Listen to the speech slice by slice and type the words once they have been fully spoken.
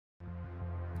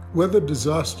Whether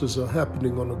disasters are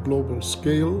happening on a global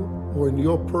scale or in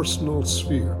your personal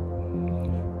sphere,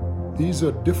 these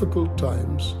are difficult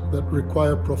times that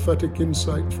require prophetic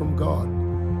insight from God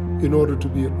in order to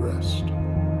be addressed.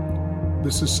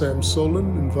 This is Sam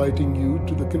Solon inviting you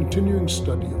to the continuing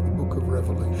study of the book of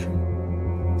Revelation.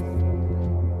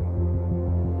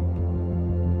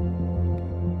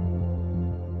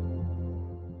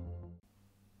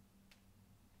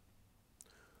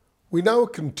 We now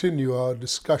continue our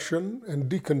discussion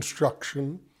and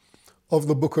deconstruction of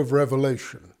the book of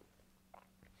Revelation.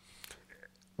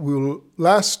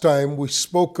 Last time we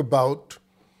spoke about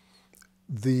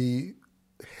the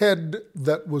head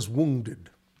that was wounded.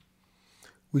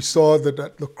 We saw that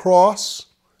at the cross,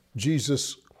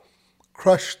 Jesus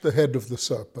crushed the head of the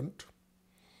serpent.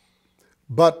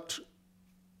 But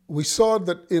we saw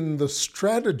that in the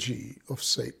strategy of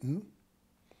Satan,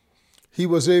 he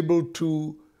was able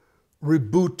to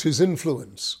reboot his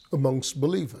influence amongst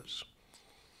believers.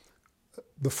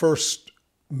 The first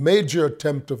major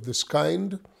attempt of this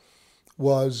kind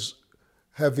was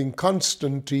having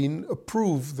Constantine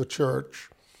approve the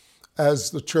church as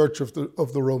the church of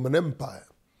the Roman Empire.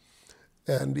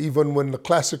 And even when the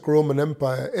classic Roman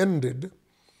Empire ended,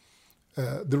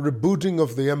 the rebooting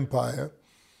of the empire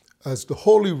as the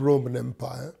Holy Roman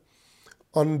Empire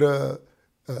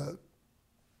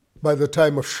by the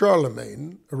time of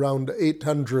Charlemagne, around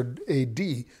 800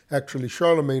 AD, actually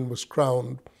Charlemagne was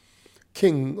crowned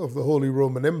king of the Holy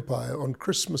Roman Empire on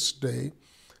Christmas Day,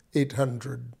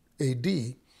 800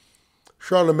 AD.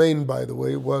 Charlemagne, by the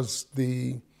way, was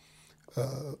the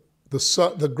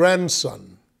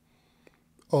grandson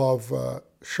of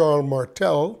Charles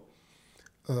Martel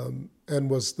and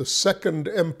was the second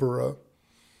emperor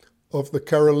of the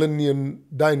Carolingian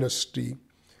dynasty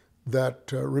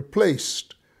that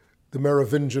replaced the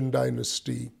Merovingian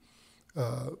dynasty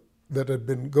that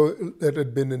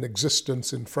had been in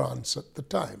existence in France at the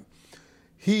time.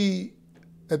 He,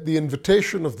 at the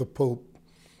invitation of the Pope,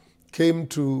 came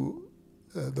to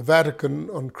the Vatican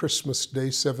on Christmas Day,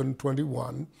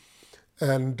 721,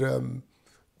 and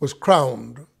was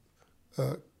crowned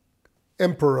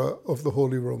Emperor of the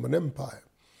Holy Roman Empire.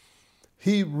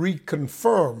 He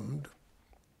reconfirmed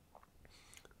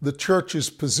the Church's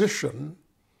position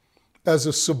as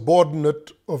a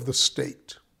subordinate of the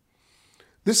state.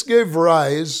 This gave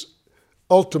rise,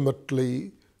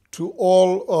 ultimately, to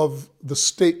all of the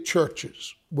state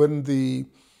churches. When the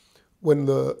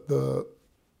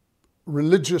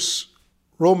religious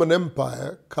Roman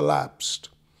Empire collapsed,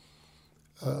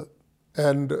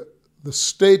 and the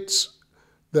states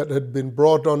that had been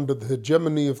brought under the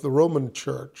hegemony of the Roman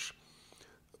Church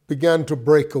began to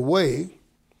break away.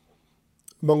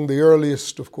 Among the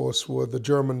earliest, of course, were the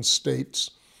German states,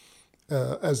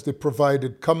 as they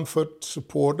provided comfort,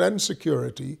 support, and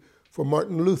security for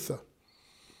Martin Luther.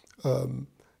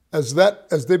 As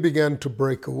they began to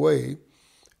break away,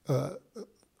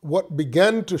 what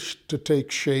began to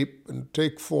take shape and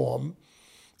take form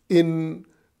in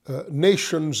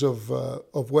nations of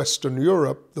Western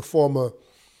Europe, the former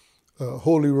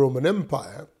Holy Roman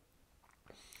Empire,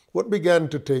 what began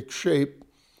to take shape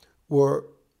were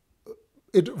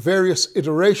various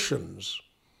iterations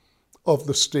of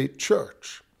the state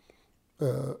church,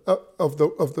 of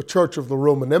the Church of the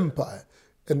Roman Empire,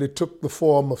 and it took the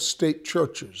form of state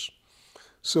churches.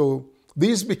 So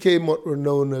these became what were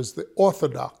known as the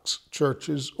Orthodox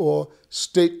churches or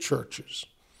state churches.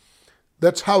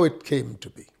 That's how it came to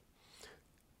be.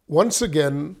 Once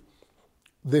again,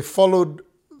 they followed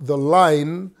the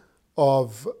line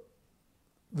of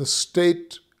the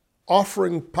state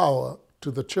offering power to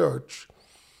the church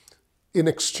in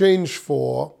exchange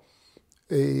for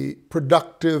a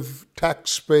productive,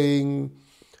 tax-paying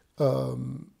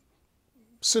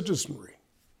citizenry.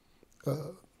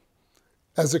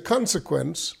 As a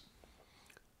consequence,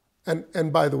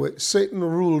 and by the way, Satan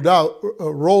rolled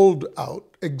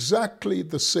out exactly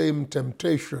the same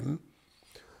temptation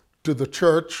to the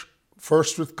church,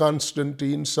 first with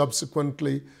Constantine,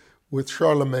 subsequently with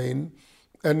Charlemagne,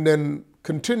 and then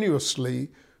continuously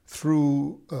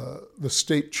through the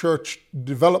state church,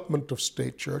 development of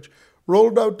state church,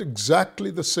 rolled out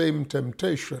exactly the same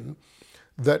temptation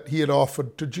that he had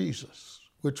offered to Jesus,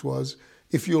 which was,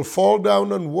 if you'll fall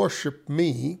down and worship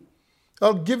me,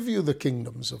 I'll give you the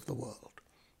kingdoms of the world.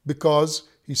 Because,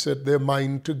 he said, they're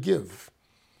mine to give.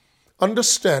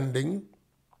 Understanding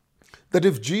that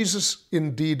if Jesus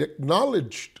indeed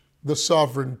acknowledged the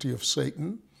sovereignty of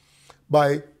Satan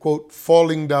by, quote,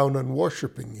 falling down and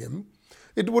worshiping him,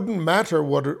 it wouldn't matter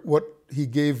what he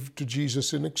gave to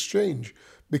Jesus in exchange,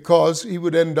 because he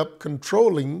would end up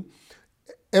controlling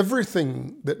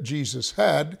everything that Jesus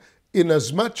had,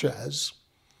 inasmuch as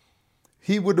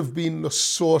he would have been the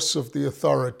source of the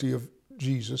authority of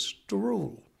Jesus to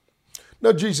rule.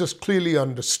 Now, Jesus clearly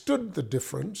understood the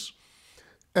difference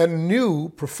and knew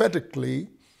prophetically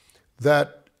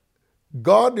that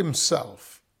God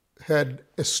himself had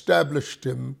established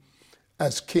him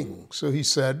as king. So he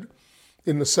said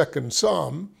in the second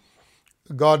Psalm,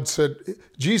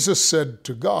 Jesus said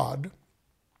to God,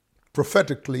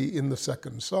 prophetically in the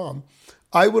second Psalm,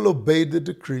 I will obey the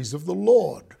decrees of the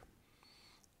Lord.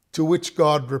 To which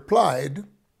God replied,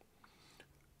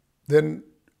 then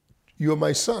you are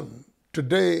my son.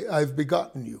 Today I've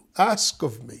begotten you. Ask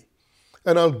of me,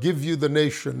 and I'll give you the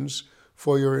nations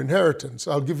for your inheritance.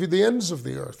 I'll give you the ends of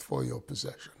the earth for your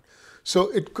possession.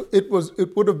 So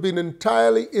it would have been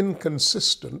entirely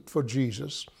inconsistent for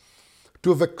Jesus to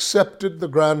have accepted the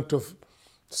grant of,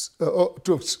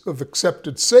 to have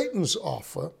accepted Satan's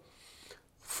offer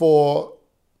for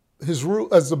his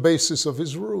rule as the basis of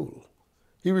his rule.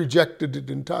 He rejected it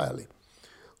entirely.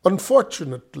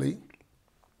 Unfortunately,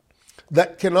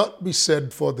 that cannot be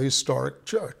said for the historic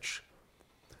church.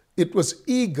 It was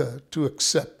eager to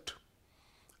accept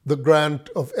the grant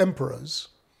of emperors.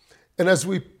 And as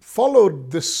we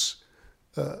followed this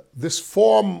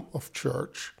form of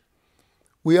church,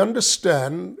 we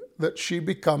understand that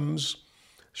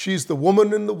she's the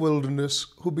woman in the wilderness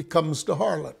who becomes the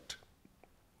harlot.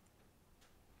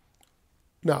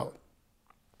 Now,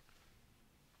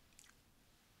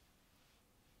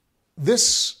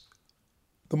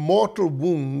 the mortal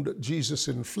wound that Jesus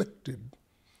inflicted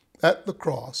at the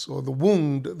cross, or the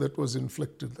wound that was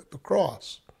inflicted at the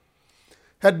cross,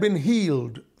 had been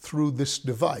healed through this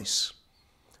device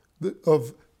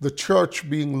of the church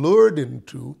being lured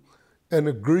into and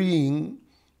agreeing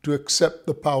to accept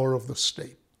the power of the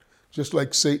state. Just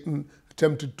like Satan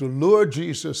attempted to lure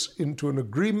Jesus into an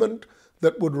agreement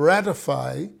that would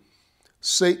ratify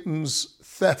Satan's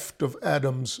theft of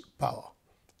Adam's power,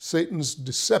 Satan's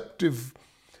deceptive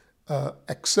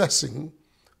accessing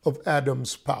of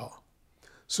Adam's power.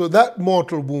 So that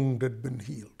mortal wound had been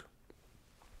healed.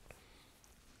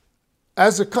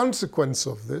 As a consequence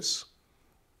of this,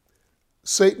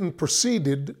 Satan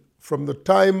proceeded from the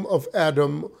time of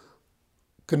Adam,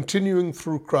 continuing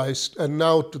through Christ, and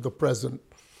now to the present.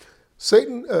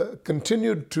 Satan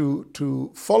continued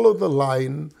to follow the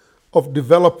line of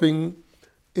developing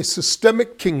a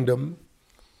systemic kingdom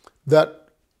that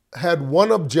had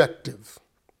one objective,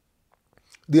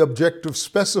 the objective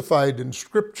specified in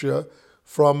Scripture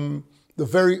from the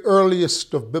very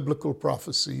earliest of biblical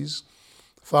prophecies,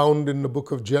 found in the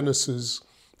book of Genesis,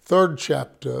 3rd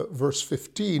chapter, verse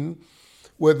 15,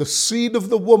 where the seed of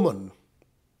the woman,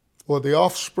 or the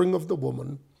offspring of the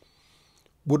woman,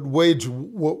 would wage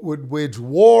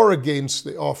war against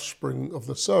the offspring of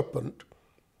the serpent,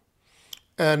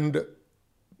 and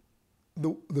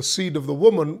the seed of the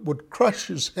woman would crush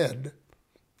his head,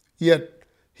 yet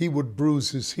he would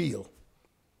bruise his heel.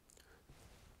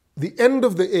 The end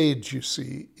of the age, you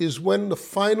see, is when the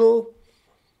final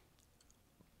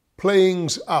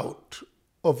playings out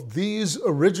of these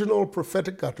original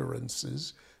prophetic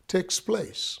utterances takes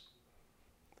place.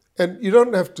 And you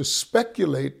don't have to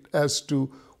speculate as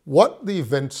to what the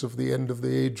events of the end of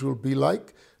the age will be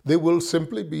like. They will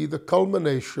simply be the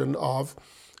culmination of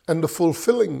and the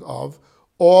fulfilling of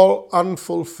all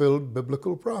unfulfilled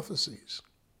biblical prophecies.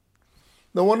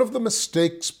 Now, one of the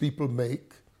mistakes people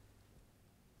make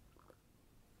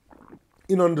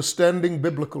in understanding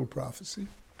biblical prophecy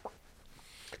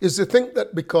is to think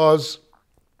that because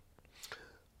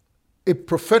a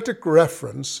prophetic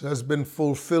reference has been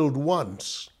fulfilled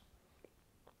once,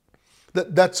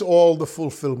 that's all the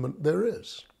fulfillment there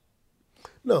is.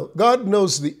 No, God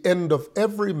knows the end of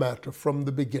every matter from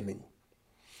the beginning.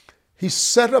 He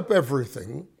set up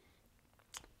everything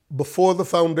before the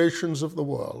foundations of the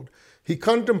world. He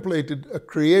contemplated a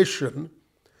creation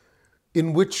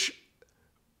in which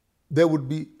there would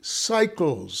be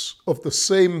cycles of the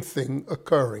same thing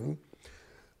occurring.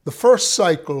 The first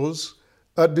cycles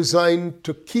are designed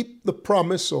to keep the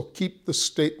promise or keep the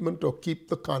statement or keep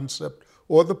the concept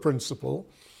or the principle,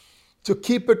 to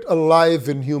keep it alive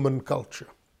in human culture.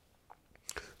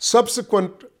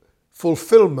 Subsequent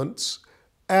fulfillments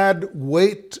add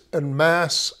weight and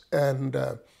mass and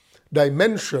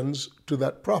dimensions to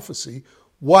that prophecy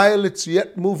while it's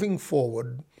yet moving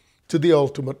forward to the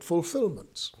ultimate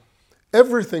fulfillments.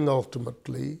 Everything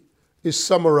ultimately is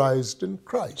summarized in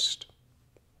Christ,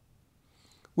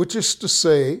 which is to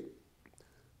say,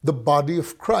 the body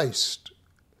of Christ.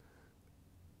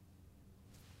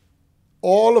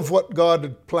 All of what God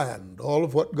had planned, all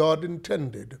of what God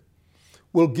intended,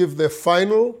 will give their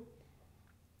final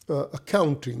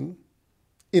accounting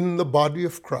in the body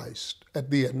of Christ at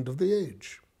the end of the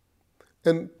age.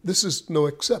 And this is no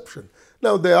exception.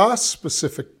 Now, there are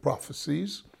specific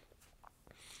prophecies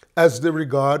as they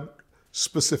regard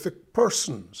specific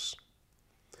persons.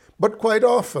 But quite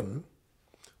often,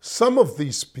 some of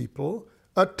these people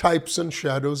are types and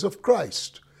shadows of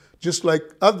Christ, just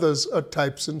like others are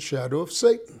types and shadow of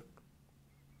Satan.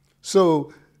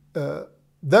 So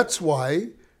that's why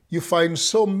you find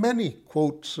so many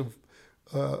quotes of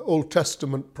Old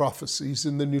Testament prophecies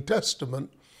in the New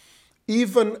Testament,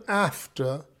 even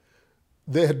after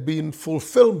there had been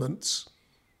fulfillments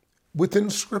within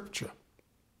Scripture.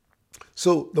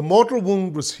 So the mortal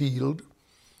wound was healed,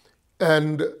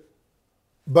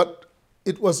 but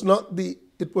it was not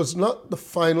the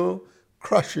final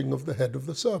crushing of the head of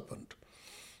the serpent,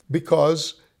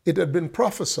 because it had been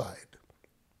prophesied,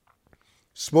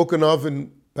 spoken of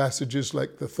in passages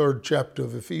like the 3rd chapter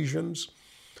of Ephesians.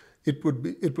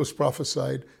 It was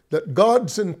prophesied that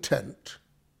God's intent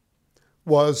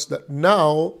was that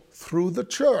now, through the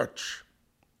church,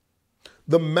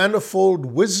 the manifold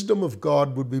wisdom of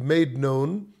God would be made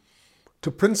known to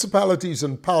principalities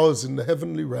and powers in the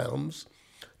heavenly realms,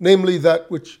 namely that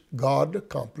which God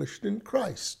accomplished in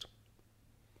Christ.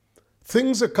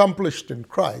 Things accomplished in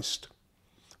Christ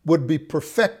would be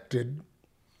perfected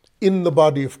in the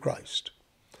body of Christ.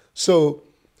 So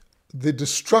the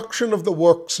destruction of the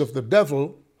works of the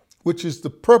devil, which is the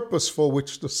purpose for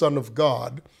which the Son of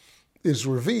God is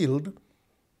revealed,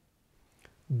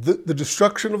 the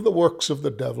destruction of the works of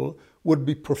the devil would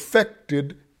be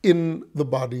perfected in the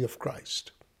body of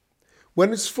Christ.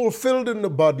 When it's fulfilled in the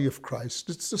body of Christ,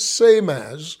 it's the same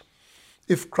as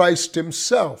if Christ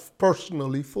himself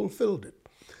personally fulfilled it,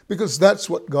 because that's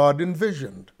what God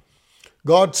envisioned.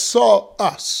 God saw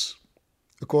us,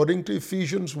 according to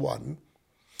Ephesians 1,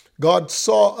 God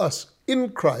saw us in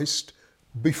Christ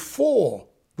before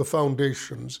the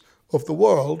foundations of the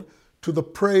world, to the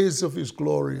praise of his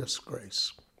glorious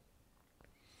grace.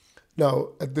 Now,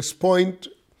 at this point,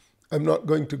 I'm not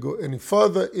going to go any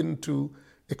further into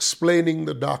explaining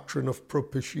the doctrine of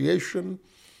propitiation,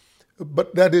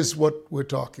 but that is what we're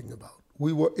talking about.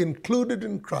 We were included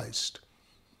in Christ,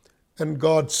 and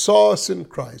God saw us in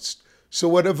Christ. So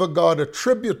whatever God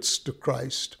attributes to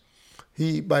Christ,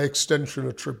 he, by extension,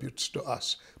 attributes to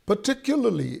us,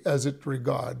 particularly as it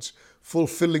regards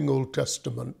fulfilling Old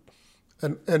Testament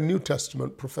and New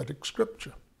Testament prophetic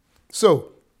scripture.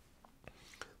 So,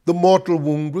 the mortal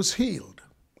wound was healed,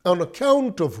 on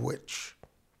account of which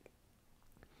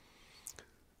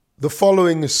the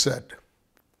following is said,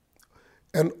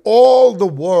 and all the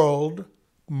world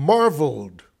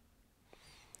marveled.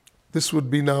 This would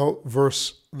be now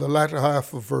the latter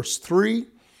half of verse 3,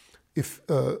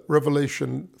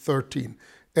 Revelation 13.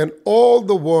 And all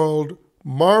the world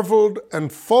marveled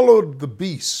and followed the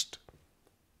beast.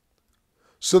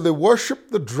 So they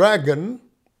worshiped the dragon,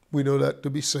 we know that to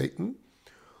be Satan,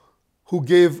 who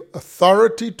gave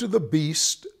authority to the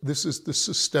beast. This is the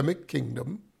systemic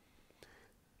kingdom.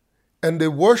 And they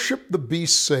worshiped the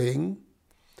beast, saying,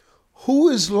 who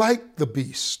is like the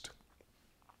beast?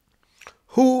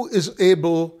 Who is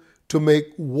able to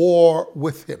make war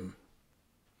with him?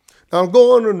 Now I'll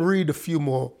go on and read a few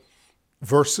more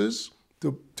verses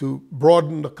to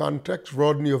broaden the context,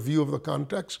 broaden your view of the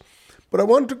context. But I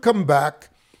want to come back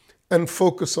and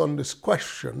focus on this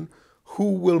question,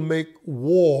 who will make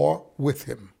war with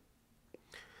him?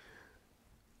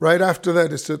 Right after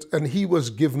that it says, and he was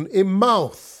given a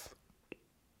mouth,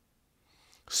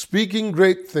 speaking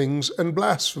great things and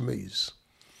blasphemies.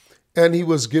 And he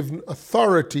was given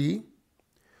authority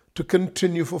to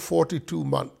continue for 42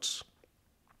 months.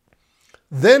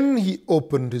 Then he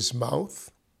opened his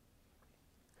mouth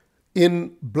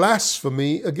in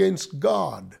blasphemy against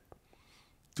God,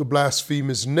 to blaspheme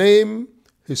his name,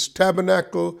 his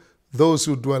tabernacle, those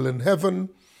who dwell in heaven,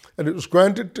 and it was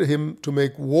granted to him to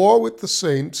make war with the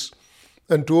saints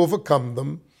and to overcome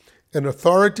them, and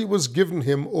authority was given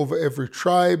him over every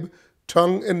tribe,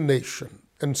 tongue, and nation,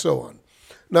 and so on.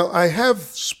 Now, I have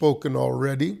spoken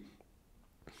already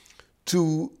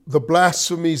to the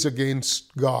blasphemies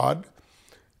against God,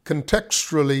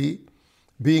 contextually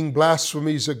being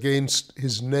blasphemies against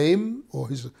his name or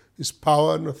his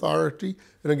power and authority.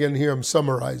 And again, here I'm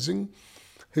summarizing.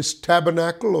 His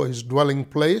tabernacle or his dwelling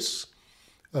place,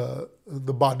 the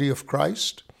body of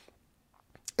Christ,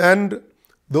 and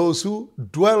those who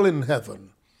dwell in heaven,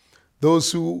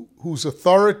 those whose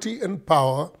authority and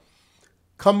power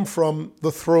come from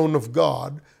the throne of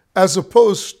God, as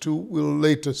opposed to, we'll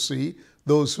later see,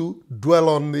 those who dwell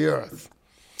on the earth.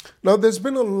 Now, there's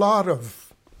been a lot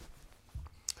of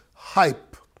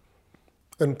hype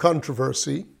and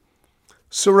controversy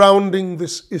surrounding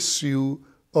this issue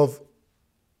of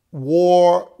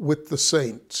war with the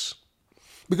saints.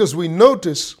 Because we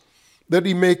notice that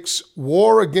he makes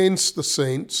war against the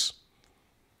saints,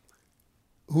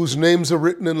 whose names are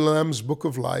written in the Lamb's Book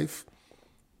of Life,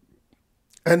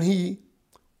 and he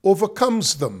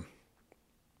overcomes them.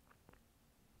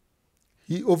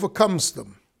 He overcomes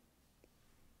them.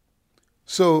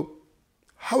 So,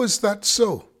 how is that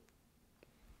so?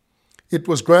 It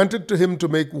was granted to him to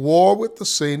make war with the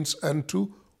saints and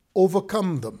to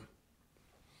overcome them.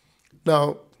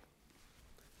 Now,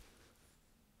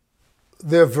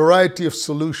 there are a variety of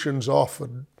solutions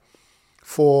offered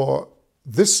for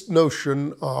this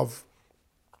notion of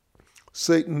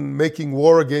Satan making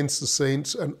war against the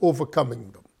saints and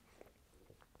overcoming them.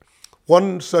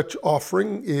 One such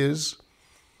offering is,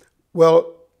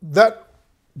 well, that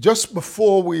just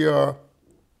before we are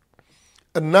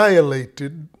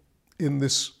annihilated in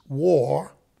this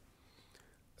war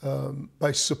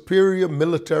by superior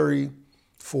military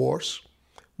force,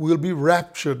 we'll be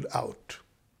raptured out.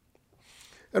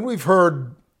 And we've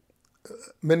heard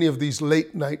many of these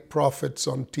late night prophets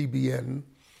on TBN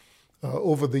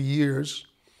over the years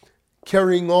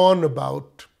carrying on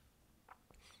about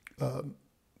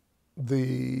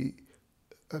the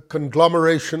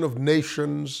conglomeration of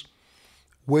nations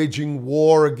waging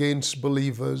war against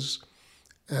believers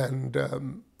and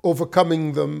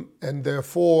overcoming them, and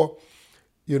therefore,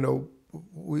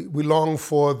 we long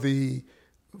for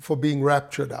being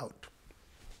raptured out.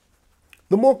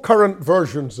 The more current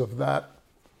versions of that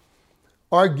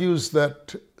argues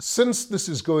that since this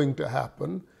is going to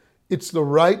happen, it's the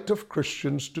right of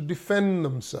Christians to defend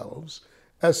themselves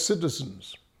as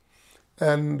citizens.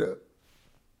 And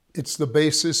it's the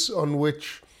basis on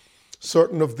which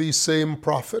certain of these same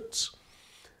prophets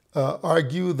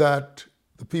argue that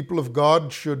the people of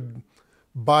God should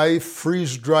buy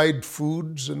freeze-dried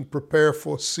foods and prepare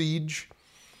for siege.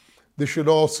 They should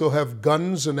also have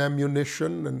guns and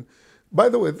ammunition. And by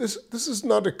the way, this is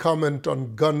not a comment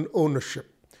on gun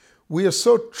ownership. We are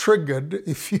so triggered,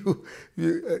 if you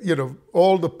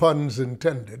all the puns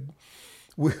intended,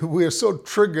 we are so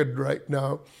triggered right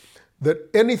now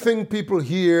that anything people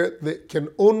hear, they can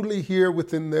only hear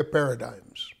within their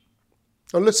paradigms.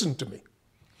 Now listen to me.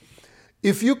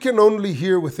 If you can only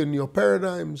hear within your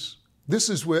paradigms, this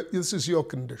is your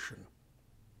condition.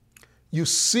 You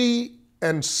see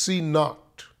and see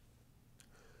not.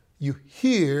 You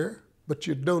hear, but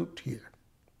you don't hear.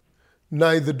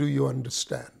 Neither do you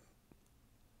understand.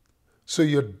 So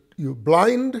you're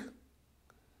blind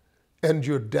and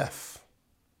you're deaf.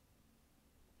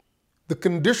 The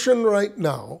condition right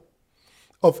now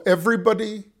of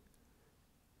everybody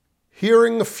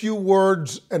hearing a few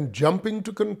words and jumping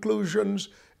to conclusions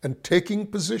and taking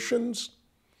positions,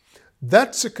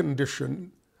 that's a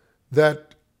condition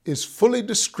that is fully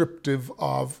descriptive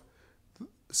of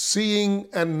seeing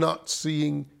and not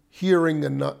seeing, hearing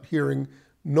and not hearing,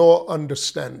 nor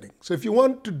understanding. So if you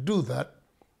want to do that,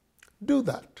 do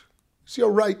that. It's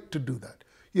your right to do that.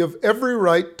 You have every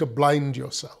right to blind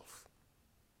yourself.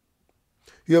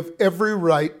 You have every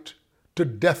right to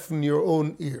deafen your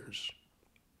own ears.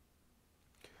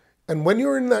 And when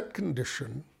you're in that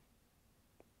condition,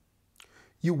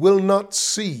 you will not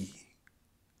see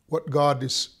what God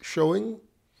is showing.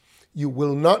 You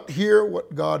will not hear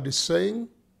what God is saying.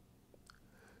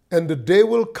 And the day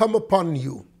will come upon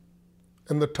you,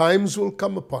 and the times will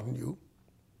come upon you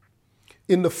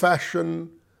in the fashion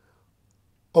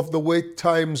of the way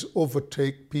times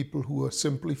overtake people who are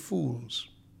simply fools.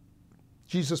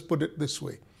 Jesus put it this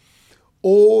way: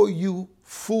 "O you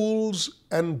fools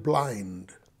and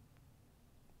blind."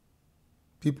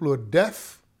 People who are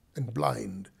deaf and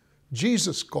blind.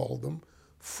 Jesus called them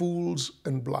fools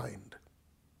and blind.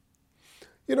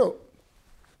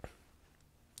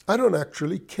 I don't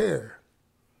actually care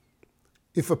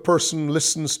if a person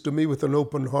listens to me with an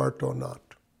open heart or not.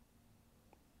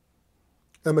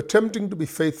 I'm attempting to be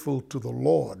faithful to the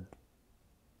Lord.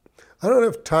 I don't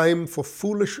have time for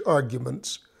foolish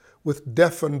arguments with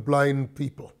deaf and blind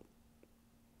people.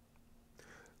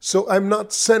 So I'm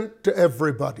not sent to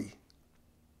everybody.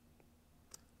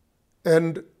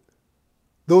 And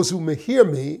those who may hear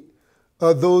me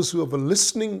are those who have a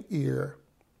listening ear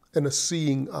and a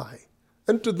seeing eye.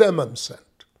 And to them I'm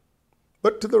sent.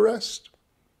 But to the rest,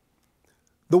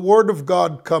 the Word of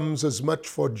God comes as much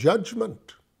for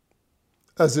judgment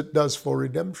as it does for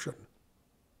redemption.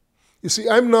 You see,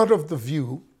 I'm not of the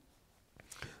view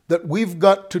that we've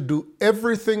got to do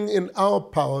everything in our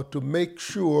power to make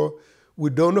sure we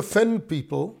don't offend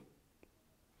people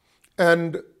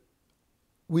and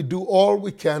we do all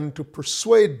we can to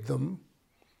persuade them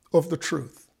of the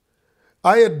truth.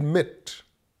 I admit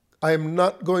I am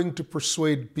not going to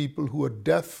persuade people who are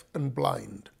deaf and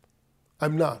blind.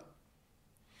 I'm not.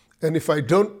 And if I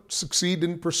don't succeed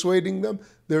in persuading them,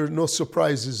 there are no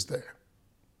surprises there.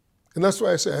 And that's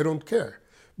why I say I don't care.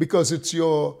 Because it's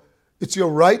your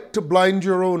right to blind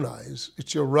your own eyes.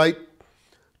 It's your right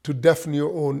to deafen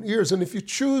your own ears. And if you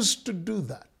choose to do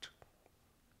that,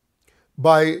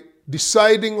 by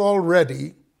deciding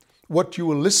already what you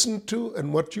will listen to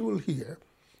and what you will hear,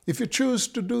 if you choose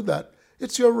to do that,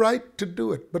 it's your right to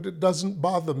do it, but it doesn't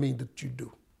bother me that you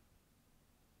do.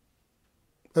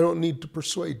 I don't need to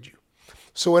persuade you.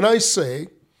 So when I say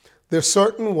there are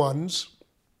certain ones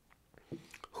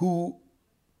who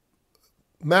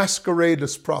masquerade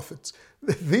as prophets,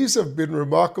 these have been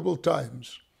remarkable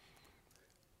times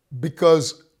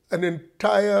because an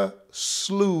entire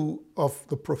slew of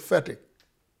the prophetic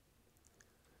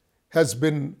has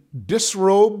been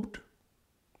disrobed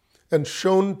and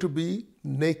shown to be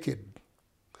naked,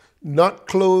 not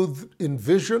clothed in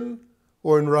vision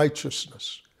or in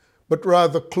righteousness, but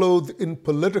rather clothed in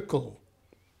political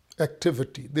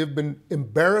activity. They've been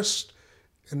embarrassed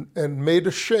and made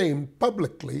ashamed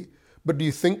publicly, but do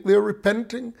you think they're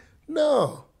repenting?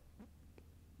 No.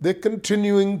 They're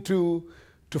continuing to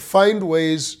find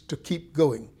ways to keep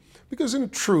going, because in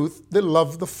truth, they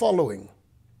love the following.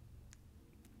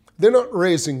 They're not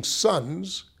raising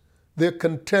sons, they're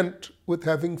content with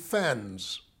having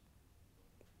fans.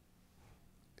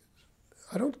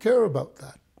 I don't care about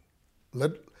that.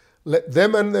 Let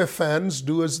them and their fans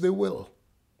do as they will.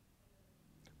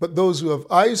 But those who have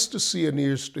eyes to see and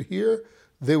ears to hear,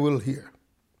 they will hear.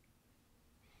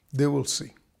 They will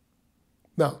see.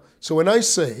 Now, so when I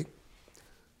say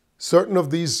certain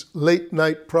of these late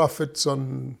night prophets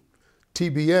on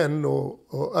TBN or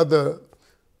other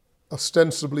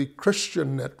ostensibly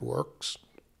Christian networks,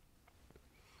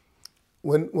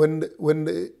 when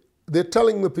they're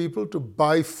telling the people to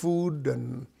buy food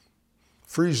and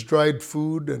freeze-dried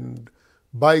food and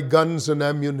buy guns and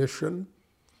ammunition,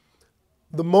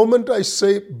 the moment I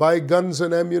say buy guns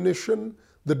and ammunition,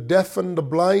 the deaf and the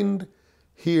blind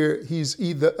hear he's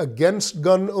either against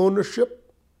gun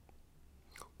ownership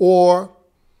or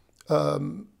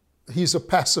he's a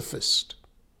pacifist.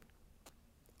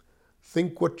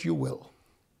 Think what you will.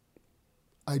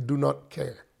 I do not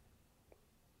care.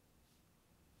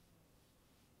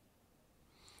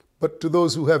 But to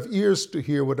those who have ears to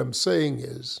hear, what I'm saying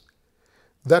is,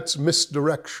 that's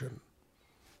misdirection.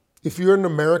 If you're an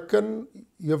American,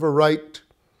 you have a right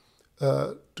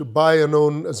to buy and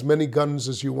own as many guns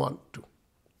as you want to.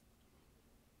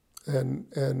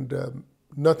 And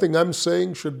nothing I'm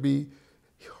saying should be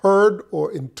heard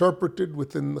or interpreted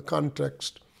within the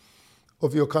context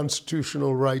of your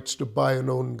constitutional rights to buy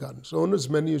and own guns. Own as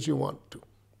many as you want to.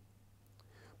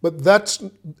 But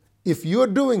if you're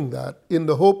doing that in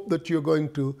the hope that you're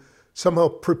going to somehow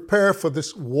prepare for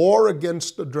this war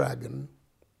against the dragon,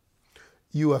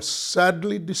 you are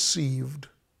sadly deceived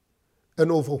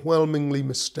and overwhelmingly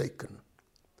mistaken.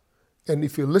 And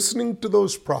if you're listening to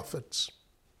those prophets,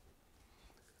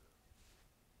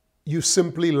 you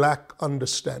simply lack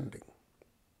understanding.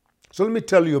 So let me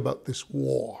tell you about this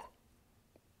war.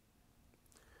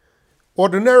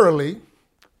 Ordinarily,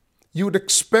 you would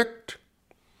expect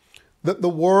that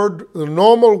the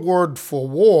normal word for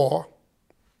war,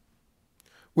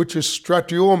 which is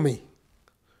strateuomai,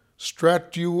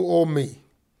 strateuomai,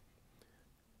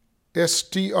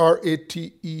 S-T-R-A-T-E-U-O,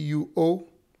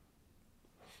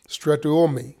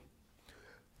 strateuomai,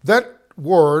 that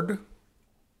word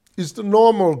is the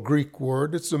normal Greek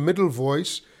word. It's the middle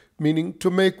voice, meaning to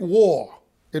make war.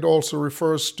 It also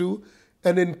refers to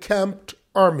an encamped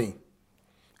army.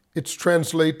 It's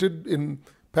translated in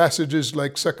passages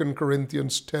like 2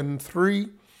 Corinthians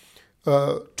 10:3,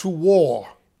 to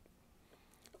war.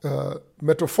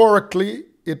 Metaphorically,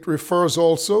 it refers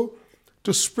also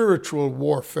to spiritual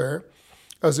warfare,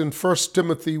 as in 1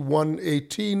 Timothy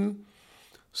 1:18,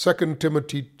 2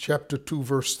 Timothy chapter 2,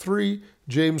 verse 3,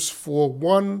 James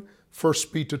 4:1,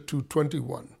 1 Peter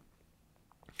 2:21.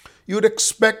 You would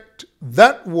expect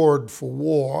that word for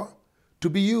war to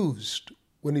be used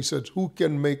when he says, who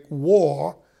can make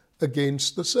war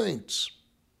against the saints?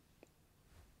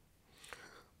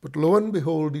 But lo and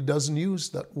behold, he doesn't use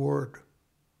that word.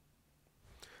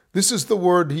 This is the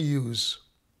word he used.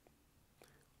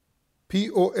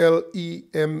 P-O-L-E-M-E-O,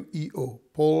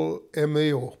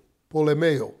 polemeo,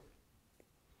 polemeo,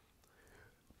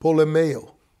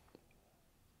 polemeo.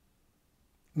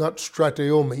 Not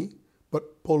strateuomai,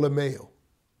 but polemeo.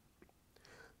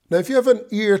 Now, if you have an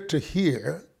ear to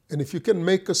hear and if you can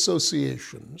make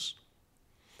associations,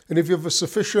 and if you have a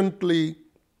sufficiently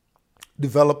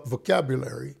developed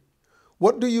vocabulary,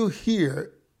 what do you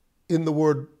hear in the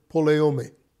word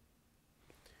poleuomai?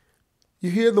 You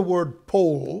hear the word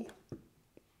pole,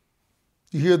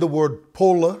 you hear the word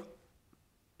pola,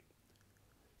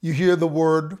 you hear the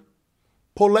word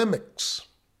polemics.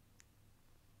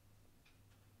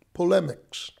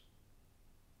 Polemics.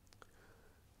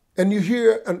 And you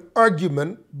hear an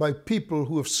argument by people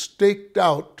who have staked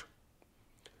out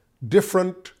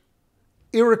different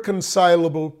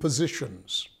irreconcilable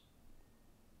positions.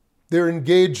 They're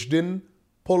engaged in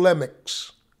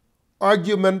polemics,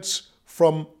 arguments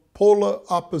from polar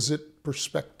opposite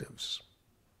perspectives.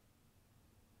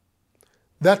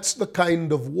 That's the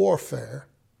kind of warfare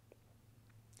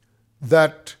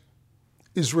that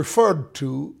is referred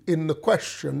to in the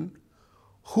question,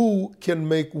 who can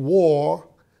make war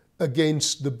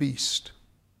against the beast?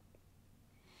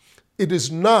 It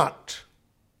is not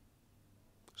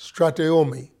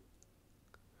strateomai,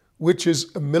 which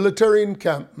is a military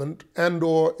encampment and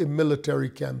or a military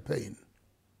campaign.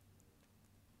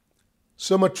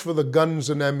 So much for the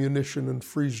guns and ammunition and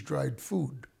freeze-dried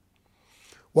food.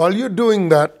 While you're doing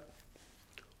that,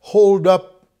 holed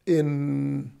up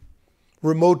in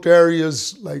remote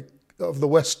areas like of the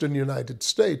western United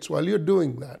States, while you're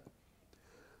doing that,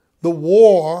 the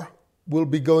war will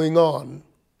be going on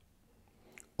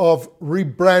of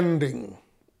rebranding,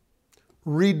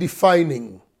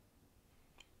 redefining,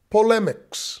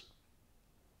 polemics,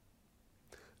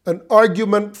 an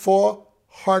argument for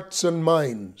hearts and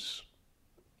minds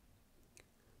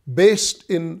based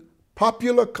in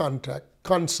popular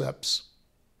concepts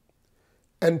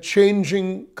and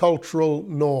changing cultural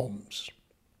norms.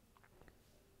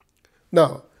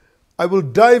 Now, I will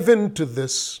dive into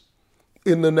this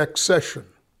in the next session,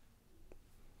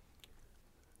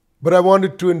 but I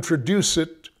wanted to introduce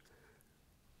it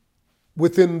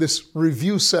within this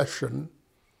review session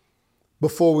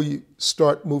before we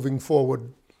start moving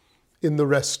forward in the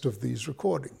rest of these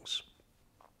recordings.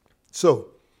 So,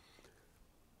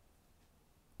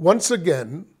 once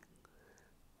again,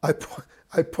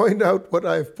 I point out what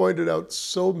I've pointed out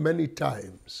so many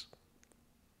times.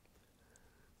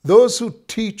 Those who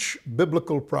teach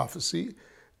biblical prophecy,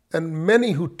 and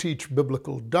many who teach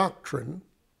biblical doctrine,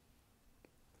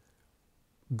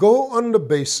 go on the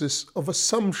basis of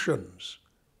assumptions.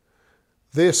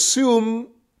 They assume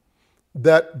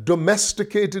that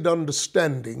domesticated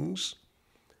understandings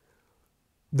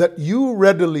that you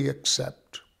readily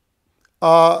accept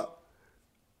are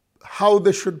how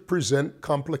they should present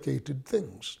complicated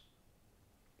things.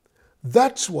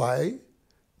 That's why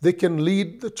they can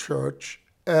lead the church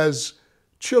as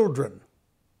children.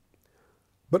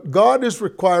 But God is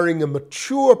requiring a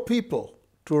mature people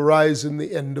to arise in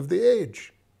the end of the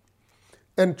age.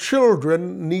 And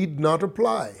children need not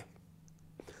apply.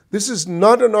 This is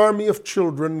not an army of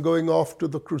children going off to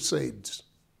the Crusades.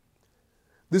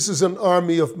 This is an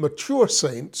army of mature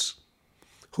saints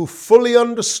who fully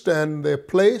understand their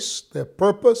place, their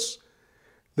purpose,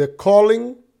 their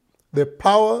calling, their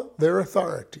power, their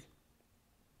authority.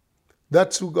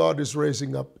 That's who God is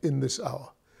raising up in this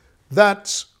hour.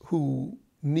 That's who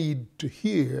need to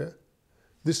hear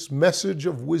this message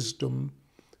of wisdom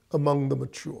among the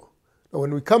mature. Now,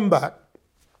 when we come back,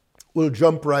 we'll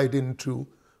jump right into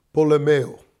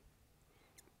polemeo,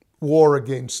 war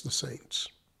against the saints.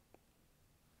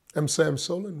 I'm Sam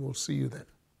Solon. We'll see you then.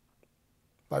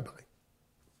 Bye-bye.